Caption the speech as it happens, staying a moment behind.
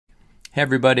Hey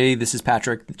everybody, this is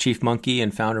Patrick, the Chief Monkey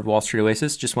and founder of Wall Street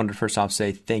Oasis. Just wanted to first off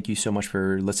say thank you so much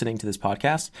for listening to this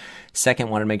podcast. Second,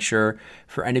 want to make sure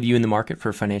for any of you in the market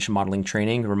for financial modeling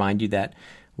training, remind you that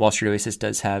Wall Street Oasis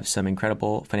does have some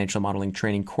incredible financial modeling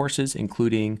training courses,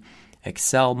 including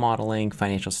Excel modeling,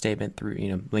 financial statement through,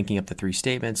 linking up the three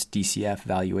statements, DCF,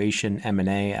 valuation,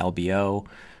 M&A, LBO,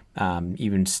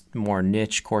 even more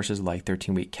niche courses like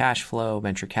 13-week cash flow,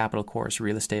 venture capital course,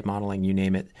 real estate modeling, you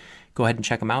name it. Go ahead and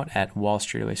check them out at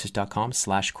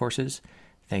wallstreetoasis.com/courses.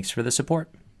 Thanks for the support.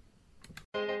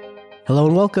 Hello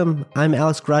and welcome. I'm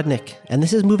Alex Grodnick, and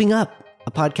this is Moving Up,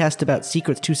 a podcast about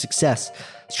secrets to success,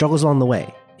 struggles along the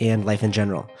way, and life in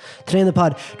general. Today on the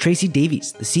pod, Tracy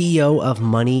Davies, the CEO of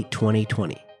Money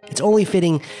 2020. It's only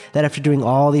fitting that after doing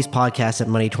all these podcasts at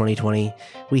Money 2020,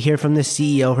 we hear from the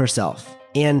CEO herself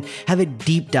and have a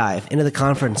deep dive into the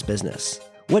conference business.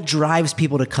 What drives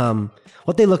people to come,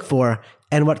 what they look for,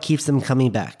 and what keeps them coming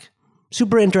back.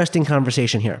 Super interesting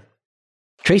conversation here.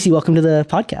 Tracy, welcome to the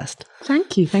podcast.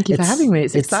 Thank you. Thank you for having me.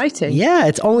 It's exciting. Yeah,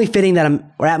 it's only fitting that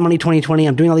we're at Money 2020.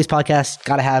 I'm doing all these podcasts.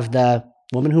 Got to have the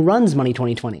woman who runs Money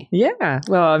 2020. Yeah,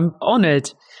 well, I'm honored.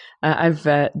 I've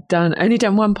only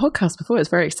done one podcast before. It's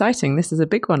very exciting. This is a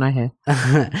big one, I hear.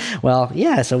 Well,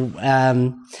 yeah. So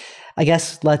I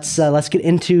guess let's get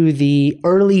into the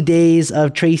early days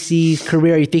of Tracy's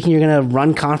career. Are you thinking you're going to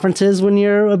run conferences when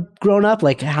you're grown up?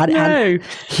 Like No.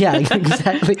 Yeah,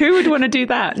 exactly. Who would want to do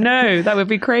that? No, that would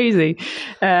be crazy.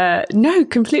 No,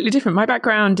 completely different. My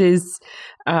background is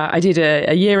I did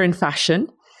a year in fashion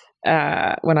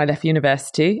when I left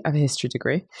university. I have a history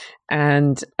degree,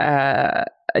 and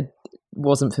it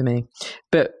wasn't for me.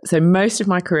 But so most of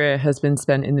my career has been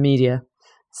spent in the media.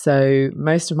 So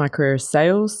most of my career is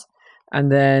sales. And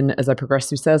then as I progressed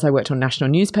through sales, I worked on national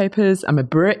newspapers. I'm a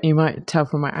Brit, you might tell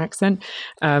from my accent.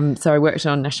 So I worked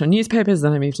on national newspapers,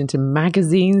 then I moved into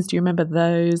magazines. Do you remember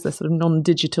those? The sort of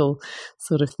non-digital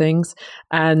sort of things.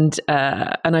 And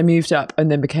I moved up and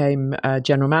then became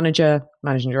general manager,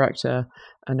 managing director,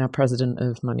 and now president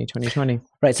of Money 2020.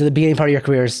 Right. So the beginning part of your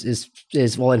career is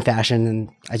well in fashion. And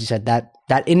as you said, that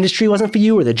industry wasn't for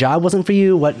you or the job wasn't for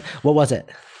you. What was it?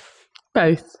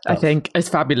 Both. I think. It's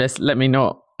fabulous. Let me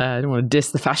not. I don't want to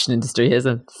diss the fashion industry. It's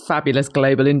a fabulous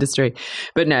global industry.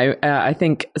 But no, I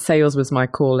think sales was my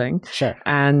calling. Sure.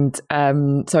 And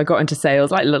so I got into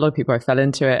sales. Like a lot of people, I fell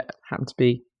into it, happened to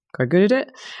be quite good at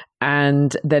it,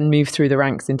 and then moved through the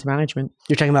ranks into management.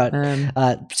 You're talking about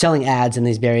selling ads in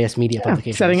these various media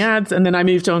publications. Selling ads. And then I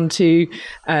moved on to,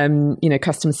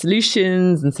 customer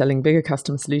solutions and selling bigger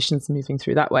customer solutions, moving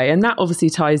through that way. And that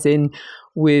obviously ties in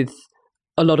with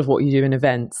a lot of what you do in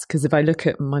events, because if I look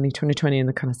at Money 2020 and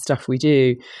the kind of stuff we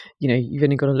do, you've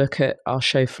only got to look at our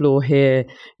show floor here.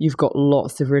 You've got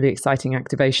lots of really exciting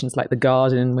activations like the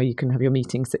Garden, where you can have your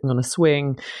meeting sitting on a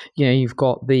swing. You've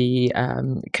got the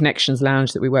Connections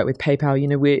Lounge that we work with PayPal.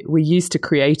 We're used to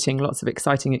creating lots of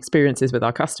exciting experiences with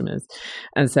our customers,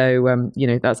 and so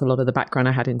that's a lot of the background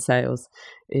I had in sales,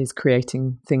 is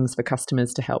creating things for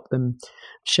customers to help them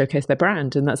showcase their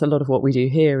brand. And that's a lot of what we do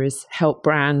here, is help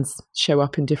brands show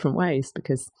up in different ways,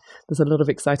 because there's a lot of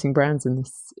exciting brands in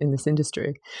this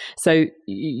industry. So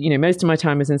most of my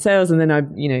time was in sales, and then I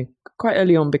quite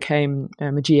early on became a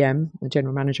GM, a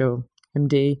general manager, or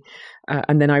MD,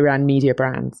 and then I ran media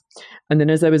brands. And then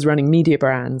as I was running media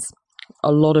brands,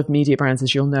 a lot of media brands,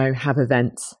 as you'll know, have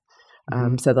events.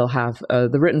 So they'll have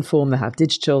the written form, they have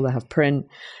digital, they have print,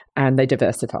 and they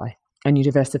diversify. And you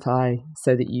diversify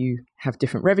so that you have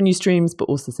different revenue streams, but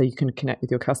also so you can connect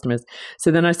with your customers. So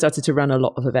then I started to run a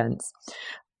lot of events.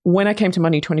 When I came to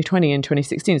Money 2020 in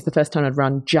 2016, it's the first time I'd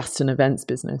run just an events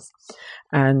business.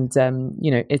 And,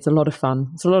 it's a lot of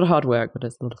fun. It's a lot of hard work, but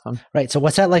it's a lot of fun. Right. So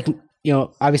what's that like?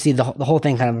 Obviously the whole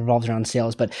thing kind of revolves around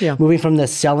sales, but moving from the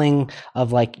selling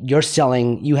of like you're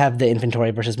selling, you have the inventory,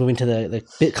 versus moving to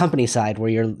the company side where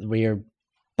you're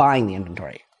buying the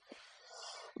inventory.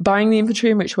 Buying the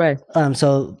inventory in which way?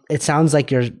 So it sounds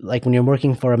like you're like when you're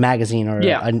working for a magazine or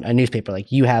a newspaper,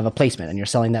 like you have a placement and you're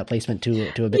selling that placement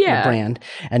to a brand.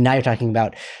 And now you're talking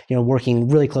about, working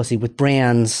really closely with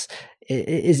brands.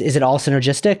 Is it all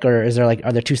synergistic, or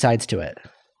are there two sides to it?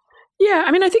 Yeah,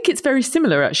 I mean, I think it's very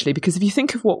similar actually, because if you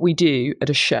think of what we do at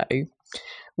a show,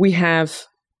 we have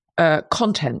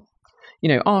content.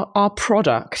 Our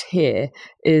product here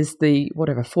is the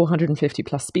 450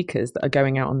 plus speakers that are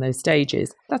going out on those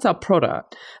stages. That's our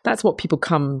product. That's what people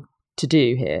come to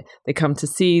do here. They come to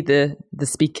see the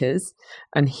speakers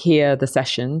and hear the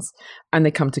sessions, and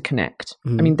they come to connect.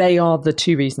 I mean, they are the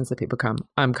two reasons that people come.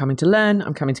 I'm coming to learn,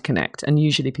 I'm coming to connect. And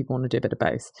usually people want to do a bit of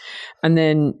both. And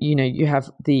then, you have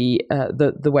the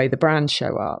way the brands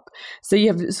show up. So you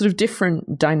have sort of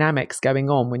different dynamics going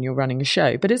on when you're running a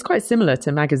show, but it's quite similar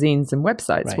to magazines and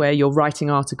websites where you're writing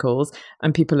articles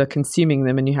and people are consuming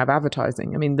them and you have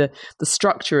advertising. I mean, the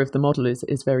structure of the model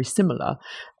is very similar.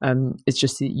 It's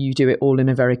just that you do it all in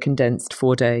a very condensed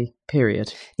 4-day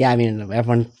period. Yeah, I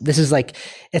mean, this is like,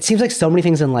 it seems like so many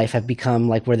things in life have become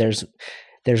like where there's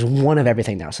one of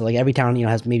everything now. So like every town,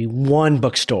 has maybe one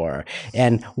bookstore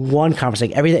and one conference.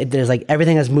 Like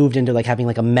everything has moved into like having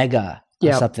like a mega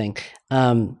or something.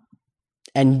 And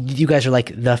you guys are like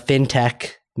the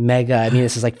fintech mega. I mean,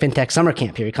 this is like fintech summer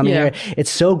camp here. You're coming here.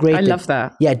 It's so great. I love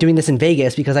that. Yeah, doing this in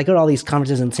Vegas because I go to all these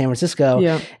conferences in San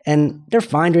Francisco and they're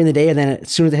fine during the day. And then as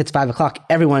soon as it hits 5:00,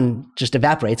 everyone just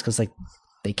evaporates because like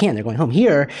they can't. They're going home.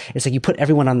 Here, it's like you put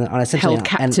everyone on essentially held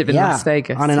captive in Las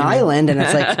Vegas on an island, and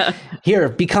it's like here,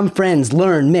 become friends,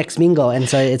 learn, mix, mingle, and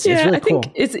so it's really cool.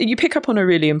 I think you pick up on a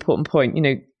really important point.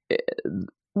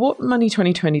 What Money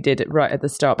 2020 did right at the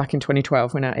start, back in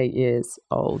 2012, we're now 8 years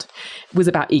old, was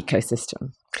about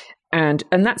ecosystem, and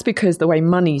that's because the way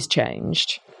money's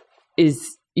changed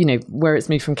is, where it's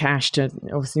moved from cash to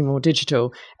obviously more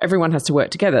digital, everyone has to work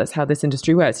together. That's how this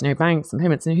industry works. Banks and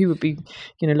payments, and who would be,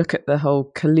 look at the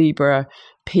whole Calibra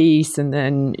piece, and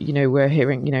then, we're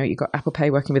hearing, you've got Apple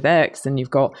Pay working with X, and you've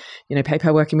got,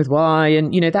 PayPal working with Y,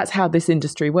 and, that's how this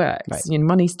industry works. Right.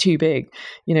 Money's too big.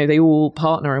 They all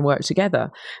partner and work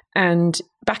together. And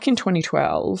back in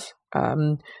 2012,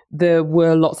 there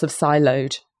were lots of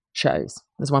siloed shows.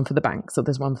 There's one for the banks, or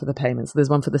there's one for the payments, there's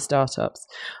one for the startups.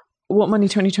 What Money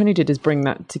 2020 did is bring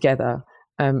that together.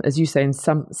 As you say, in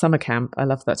summer camp, I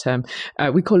love that term.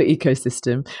 We call it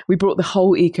ecosystem. We brought the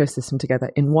whole ecosystem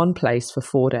together in one place for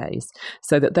 4 days,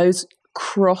 so that those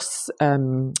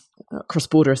cross-border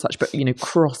as such, but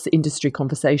cross-industry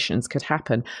conversations could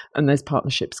happen, and those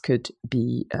partnerships could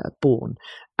be born.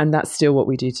 And that's still what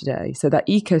we do today. So that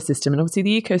ecosystem, and obviously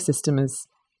the ecosystem has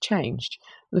changed.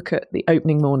 Look at the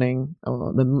opening morning,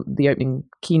 or the opening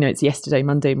keynotes yesterday,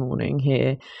 Monday morning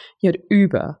here. You had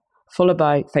Uber, followed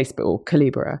by Facebook or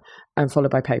Calibra, and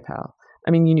followed by PayPal.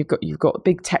 I mean, you've got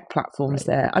big tech platforms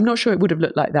there. I'm not sure it would have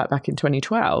looked like that back in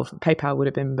 2012. PayPal would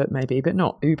have been, but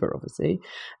not Uber, obviously,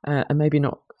 and maybe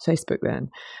not Facebook then.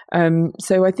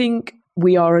 So I think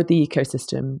we are the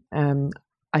ecosystem.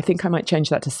 I think I might change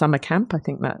that to summer camp. I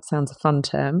think that sounds a fun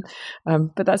term.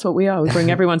 But that's what we are. We bring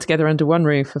everyone together under one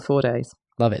roof for 4 days.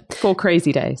 Love it. 4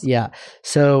 crazy days. Yeah.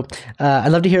 So I'd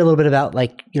love to hear a little bit about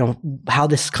how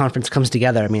this conference comes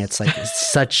together. I mean, it's like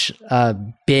such a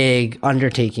big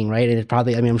undertaking, right? And it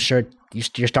probably, I'm sure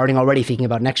you're starting already thinking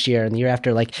about next year and the year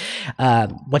after. Like,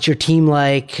 what's your team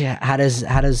like? How did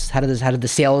the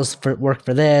sales work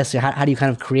for this? How do you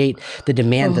kind of create the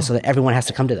demand so that everyone has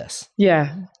to come to this?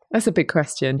 Yeah, that's a big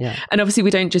question. Yeah. And obviously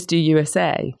we don't just do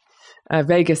USA.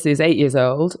 Vegas is 8 years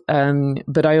old,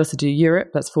 but I also do Europe,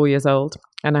 that's 4 years old,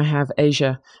 and I have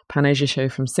Pan Asia show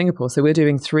from Singapore. So we're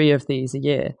doing 3 of these a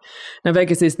year. Now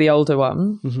Vegas is the older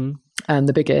one and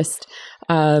the biggest.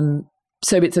 So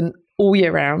it's an all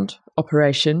year round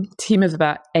operation, team of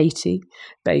about 80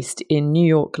 based in New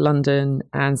York, London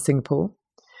and Singapore,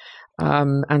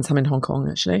 and some in Hong Kong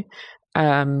actually.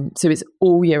 So it's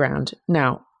all year round.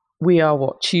 Now we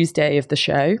are Tuesday of the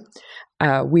show.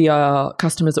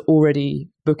 Customers are already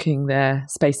booking their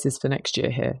spaces for next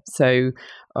year here. So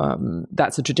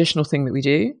that's a traditional thing that we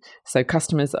do. So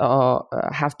customers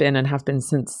have been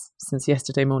since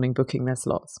yesterday morning booking their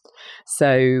slots.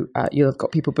 So you'll have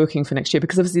got people booking for next year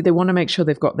because obviously they want to make sure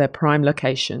they've got their prime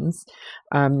locations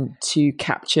to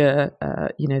capture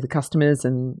the customers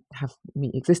and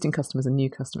meet existing customers and new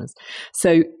customers.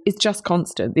 So it's just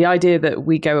constant. The idea that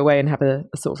we go away and have a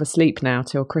sort of a sleep now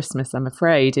till Christmas, I'm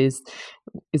afraid, is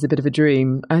a bit of a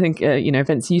dream. I think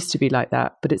events used to be like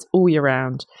that, but it's all year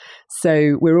round.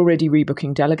 So we're already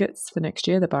rebooking delegates for next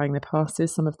year. They're buying their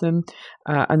passes, some of them,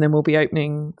 and then we'll be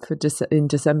opening in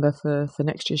December for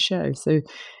next year's show. So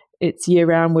it's year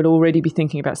round. We'll already be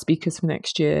thinking about speakers for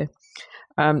next year.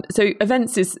 So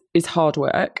events is hard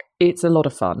work. It's a lot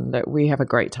of fun. That we have a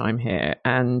great time here,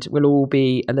 and we'll all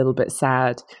be a little bit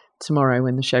sad tomorrow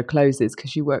when the show closes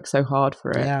because you work so hard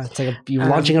for it. Yeah, it's like you're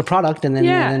launching a product and then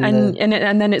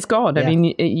and then it's gone. Yeah. I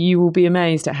mean, you will be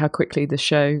amazed at how quickly the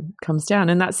show comes down,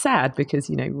 and that's sad because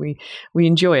we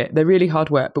enjoy it. They're really hard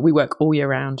work, but we work all year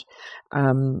round,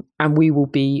 and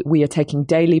we are taking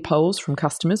daily polls from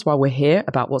customers while we're here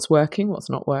about what's working, what's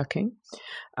not working,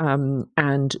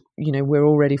 and we're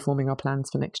already forming our plans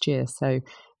for next year. So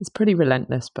it's pretty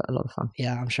relentless, but a lot of fun.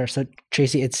 Yeah, I'm sure. So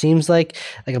Tracy, it seems like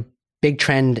a big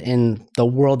trend in the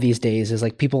world these days is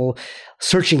like people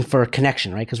searching for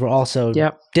connection, right? Because we're also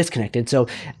disconnected. So,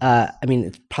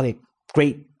 it's probably a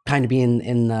great time to be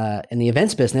in the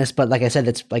events business. But like I said,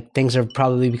 it's like things are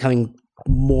probably becoming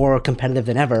more competitive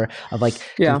than ever of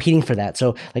competing for that.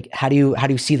 So like, how do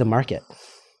you see the market?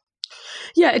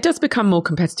 Yeah, it does become more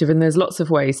competitive and there's lots of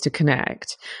ways to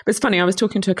connect. But it's funny, I was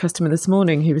talking to a customer this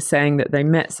morning who was saying that they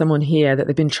met someone here that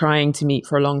they've been trying to meet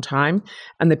for a long time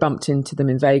and they bumped into them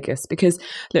in Vegas. Because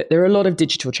look, there are a lot of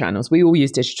digital channels. We all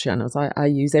use digital channels. I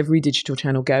use every digital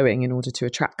channel going in order to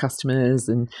attract customers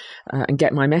and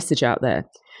get my message out there.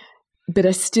 But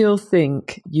I still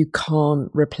think you can't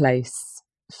replace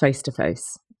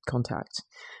face-to-face contact.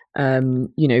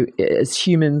 As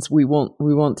humans, we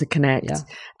want to connect. Yeah.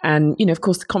 And, of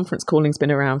course, the conference calling's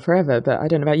been around forever, but I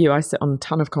don't know about you. I sit on a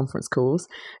ton of conference calls.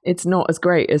 It's not as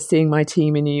great as seeing my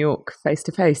team in New York face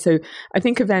to face. So I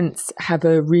think events have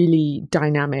a really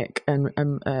dynamic and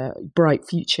bright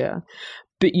future.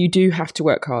 But you do have to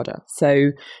work harder.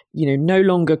 So, no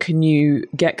longer can you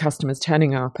get customers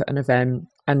turning up at an event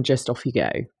and just off you go,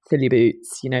 fill your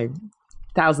boots,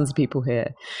 thousands of people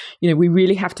here. We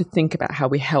really have to think about how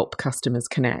we help customers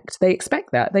connect. They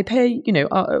expect that. They pay,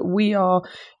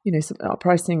 our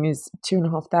pricing is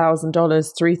 $2,500,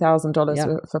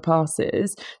 $3,000 for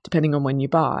passes, depending on when you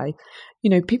buy.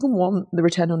 People want the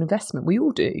return on investment. We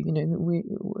all do,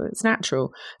 it's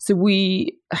natural. So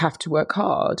we have to work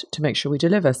hard to make sure we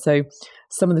deliver. So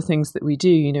some of the things that we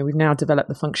do, we've now developed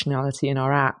the functionality in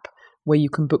our app where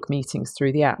you can book meetings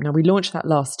through the app. Now, we launched that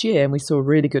last year and we saw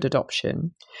really good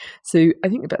adoption. So I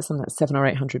think about something like 700 or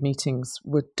 800 meetings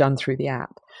were done through the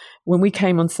app. When we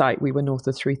came on site, we were north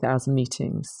of 3,000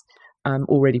 meetings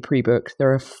already pre-booked.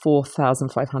 There are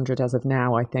 4,500 as of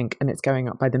now, I think, and it's going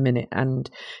up by the minute. And,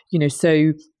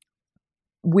 so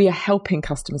we are helping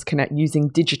customers connect using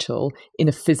digital in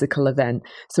a physical event.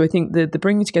 So I think the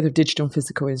bringing together of digital and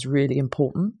physical is really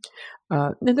important.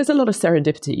 There's a lot of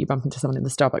serendipity. You bump into someone in the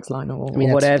Starbucks line or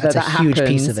whatever. That's a huge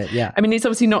piece of it. Yeah. It's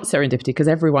obviously not serendipity because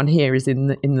everyone here is in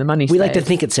the money space. We like to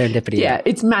think it's serendipity. Yeah,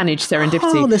 it's managed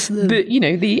serendipity.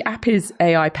 But the app is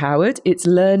AI powered. It's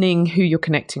learning who you're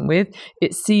connecting with.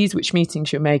 It sees which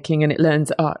meetings you're making and it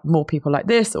learns more people like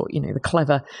this or the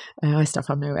clever AI stuff.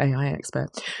 I'm no AI expert.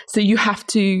 So you have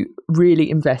to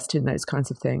really invest in those kinds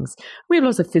of things. We have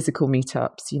lots of physical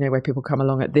meetups, where people come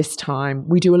along at this time.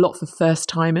 We do a lot for first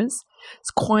timers.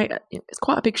 It's quite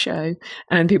a big show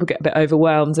and people get a bit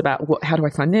overwhelmed about how do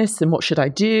I find this and what should I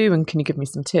do and can you give me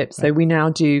some tips? Right. So we now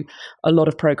do a lot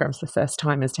of programs for first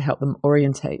timers to help them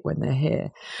orientate when they're here.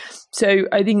 So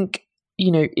I think,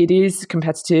 it is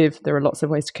competitive. There are lots of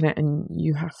ways to connect and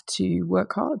you have to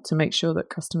work hard to make sure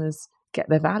that customers get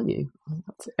their value.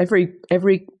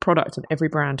 Every product and every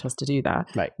brand has to do that.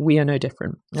 Right. We are no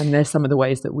different. And there's some of the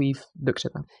ways that we've looked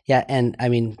at that. Yeah.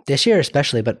 And this year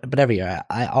especially, but every year,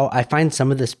 I find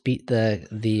some of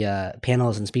the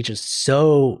panels and speeches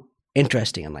so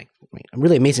interesting and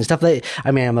really amazing stuff.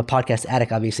 I'm a podcast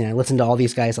addict, obviously, and I listen to all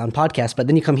these guys on podcasts, but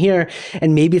then you come here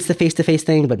and maybe it's the face-to-face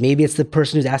thing, but maybe it's the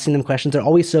person who's asking them questions. They're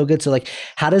always so good. So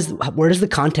where does the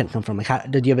content come from? You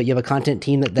have a content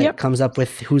team that comes up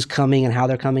with who's coming and how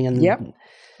they're coming? And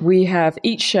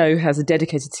each show has a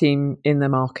dedicated team in the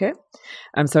market.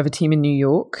 So I have a team in New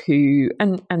York who,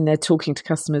 and they're talking to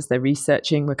customers, they're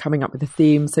researching, we're coming up with a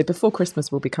theme. So before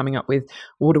Christmas, we'll be coming up with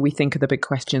what do we think are the big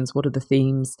questions? What are the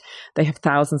themes? They have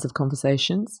thousands of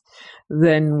conversations.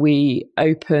 Then we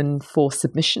open for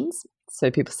submissions.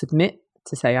 So people submit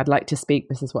to say, I'd like to speak,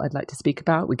 this is what I'd like to speak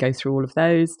about. We go through all of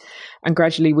those and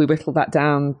gradually we whittle that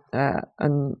down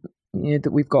and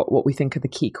that we've got what we think are the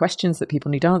key questions that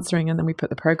people need answering, and then we put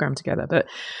the program together. But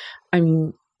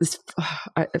there's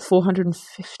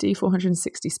 450,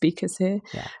 460 speakers here.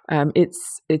 Yeah.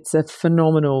 It's a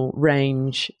phenomenal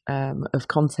range of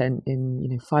content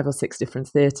in 5 or 6 different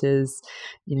theatres.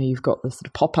 You've got the sort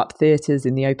of pop-up theatres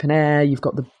in the open air. You've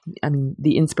got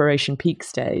the Inspiration Peak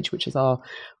stage, which is our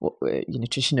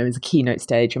traditionally is a keynote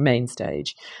stage, a main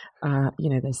stage.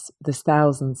 There's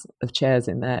thousands of chairs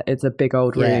in there. It's a big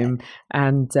old room,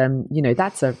 and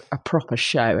that's a proper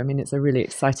show. I mean, it's a really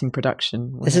exciting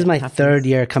production. This is my third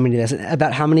year coming to this.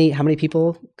 About how many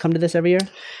people come to this every year?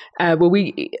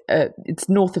 It's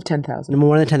north of 10,000.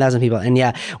 More than 10,000 people.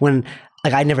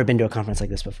 And I'd never been to a conference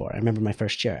like this before. I remember my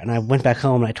first year, and I went back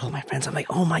home and I told my friends, I'm like,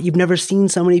 oh my, you've never seen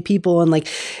so many people, and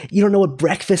you don't know what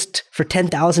breakfast for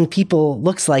 10,000 people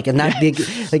looks like, and that big,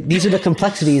 these are the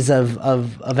complexities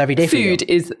of everyday food.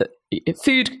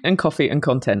 Food and coffee and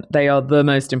content. They are the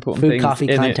most important things.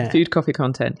 Food, coffee,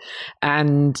 content.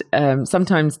 And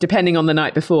sometimes, depending on the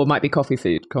night before, might be coffee,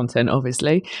 food, content,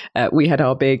 obviously. We had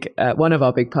one of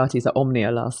our big parties at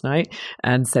Omnia last night.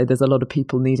 And so there's a lot of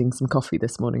people needing some coffee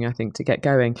this morning, I think, to get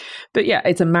going. But yeah,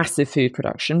 it's a massive food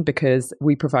production because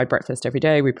we provide breakfast every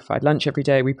day. We provide lunch every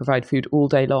day. We provide food all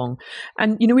day long.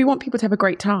 And, we want people to have a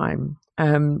great time.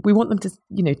 We want them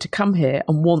to come here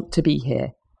and want to be here.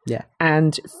 Yeah.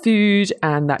 And food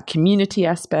and that community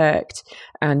aspect.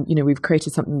 And, we've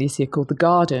created something this year called The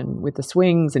Garden with the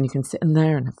swings, and you can sit in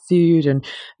there and have food. And,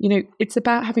 it's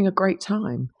about having a great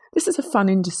time. This is a fun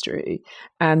industry,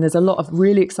 and there's a lot of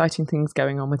really exciting things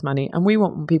going on with money. And we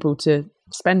want people to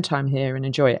spend time here and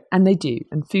enjoy it. And they do.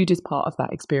 And food is part of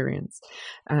that experience.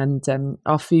 And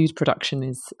our food production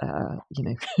is,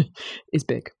 is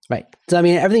big. Right. So,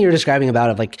 everything you're describing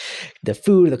about the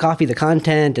food, the coffee, the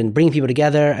content, and bringing people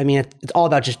together, it's all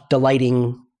about just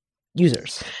delighting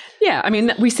users. Yeah,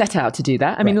 we set out to do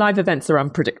that. Live events are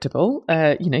unpredictable.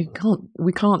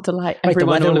 We can't delight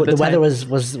everyone all of the time. The weather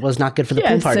was not good for the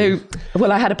pool party.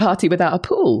 I had a party without a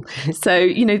pool. So,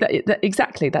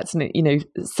 exactly. That's,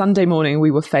 Sunday morning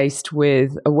we were faced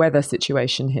with a weather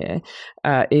situation here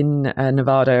in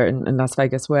Nevada and Las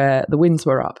Vegas where the winds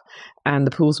were up and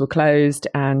the pools were closed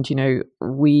and,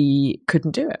 we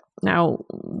couldn't do it. Now,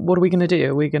 what are we going to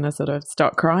do? Are we going to sort of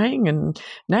start crying? And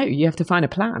no, you have to find a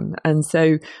plan. And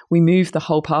so we moved the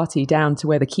whole party down to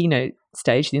where the keynote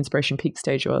stage, the Inspiration Peak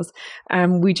stage was,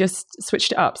 and we just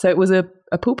switched it up. So it was a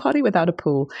pool party without a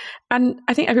pool. And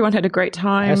I think everyone had a great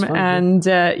time. And,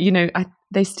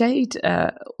 they stayed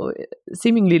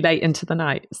seemingly late into the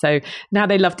night. So now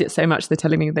they loved it so much, they're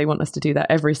telling me they want us to do that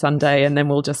every Sunday, and then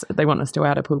they want us to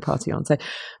add a pool party on. So,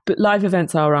 but live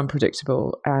events are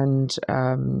unpredictable, and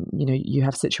you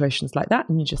have situations like that,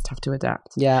 and you just have to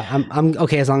adapt. Yeah, I'm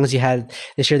okay as long as you had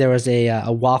this year. There was a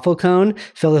waffle cone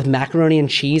filled with macaroni and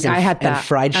cheese, and I had that, and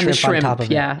fried shrimp on top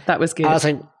of it. Yeah, that was good. I was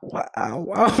like, wow,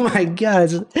 oh my god!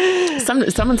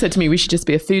 Someone said to me, we should just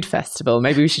be a food festival.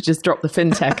 Maybe we should just drop the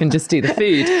fintech and just do the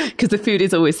food, because the food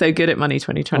is always so good at Money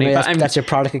 2020. Well, that's your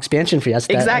product expansion for you.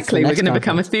 Exactly. We're going to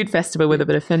become a food festival with a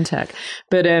bit of fintech.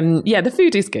 But the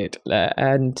food is good.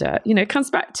 And, it comes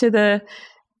back to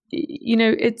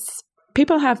it's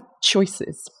people have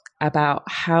choices about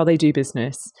how they do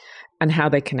business and how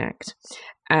they connect.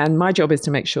 And my job is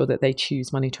to make sure that they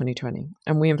choose Money 2020.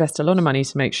 And we invest a lot of money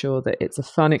to make sure that it's a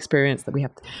fun experience, that we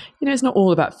have, it's not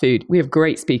all about food. We have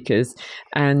great speakers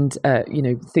and,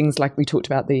 things like we talked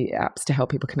about, the apps to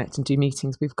help people connect and do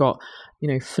meetings. We've got,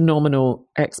 phenomenal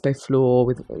expo floor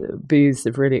with booths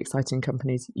of really exciting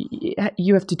companies.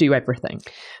 You have to do everything.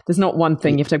 There's not one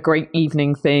thing. You have to have great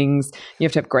evening things. You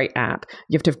have to have great app.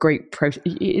 You have to have great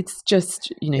it's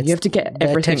just, you have to get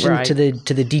everything attention right.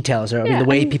 to the details, or the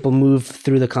way people move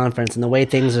through the conference and the way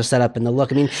things are set up and the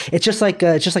look. It's just like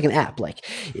an app.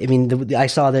 I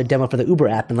saw the demo for the Uber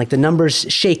app, and the numbers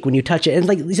shake when you touch it,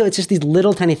 and so it's just these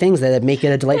little tiny things that make it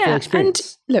a delightful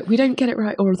experience. And look, we don't get it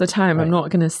right all the time. Right. I'm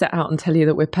not going to set out and tell you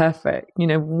that we're perfect.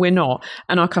 We're not.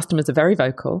 And our customers are very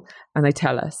vocal, and they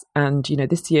tell us. And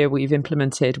this year we've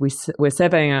implemented. We're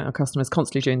surveying our customers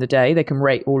constantly during the day. They can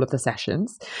rate all of the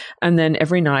sessions, and then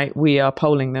every night we are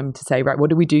polling them to say, right, what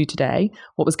did we do today?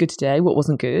 What was good today? What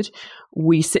wasn't good?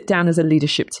 We sit down as a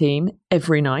leadership team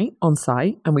every night on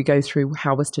site, and we go through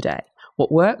how was today.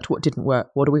 What worked, what didn't work,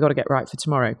 what do we got to get right for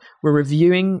tomorrow? We're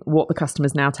reviewing what the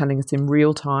customer's now telling us in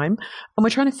real time, and we're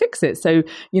trying to fix it. So,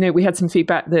 we had some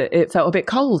feedback that it felt a bit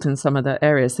cold in some of the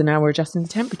areas. So now we're adjusting the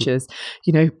temperatures,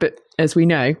 but as we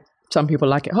know, some people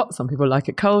like it hot, some people like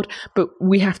it cold, but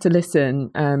we have to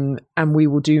listen, and we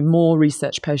will do more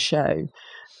research post-show.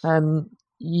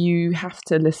 You have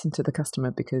to listen to the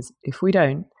customer, because if we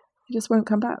don't, just won't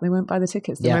come back. They won't buy the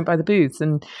tickets. They won't buy the booths.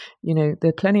 And, there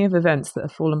are plenty of events that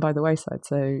have fallen by the wayside.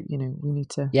 So, we need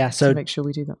to, to make sure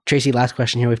we do that. Tracy, last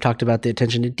question here. We've talked about the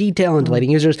attention to detail and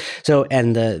delighting users. So,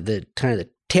 and the kind of the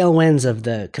tailwinds of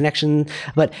the connection,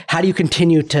 but how do you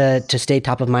continue to stay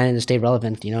top of mind and to stay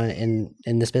relevant, in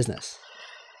this business?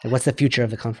 And what's the future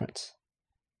of the conference?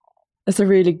 That's a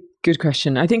really Good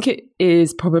question. I think it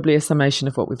is probably a summation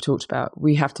of what we've talked about.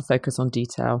 We have to focus on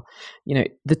detail.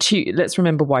 Let's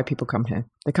remember why people come here.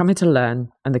 They come here to learn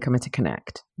and they come here to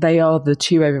connect. They are the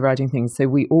two overriding things. So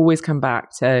we always come back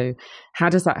to how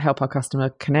does that help our customer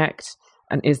connect?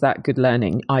 And is that good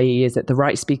learning? I.e., is it the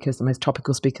right speakers, the most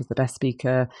topical speakers, the best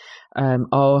speaker?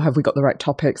 Have we got the right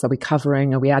topics? Are we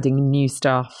covering? Are we adding new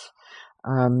stuff?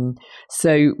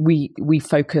 So we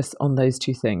focus on those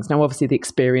two things. Now, obviously, the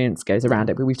experience goes around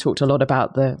it, but we've talked a lot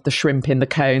about the shrimp in the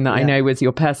cone that I know was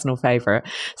your personal favorite.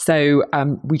 So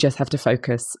we just have to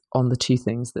focus on the two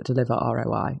things that deliver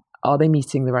ROI. Are they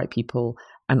meeting the right people?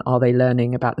 And are they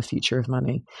learning about the future of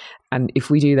money? And if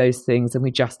we do those things and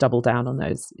we just double down on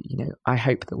those, I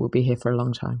hope that we'll be here for a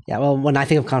long time. Yeah, well, when I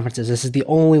think of conferences, this is the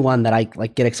only one that I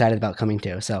get excited about coming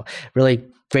to. So really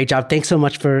great job. Thanks so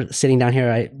much for sitting down here.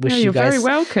 I wish you guys very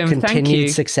welcome.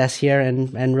 continued success here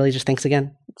and really just thanks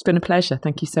again. It's been a pleasure.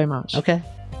 Thank you so much. Okay.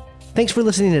 Thanks for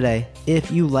listening today. If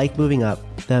you like Moving Up,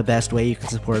 the best way you can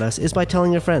support us is by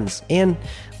telling your friends and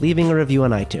leaving a review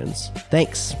on iTunes.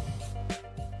 Thanks.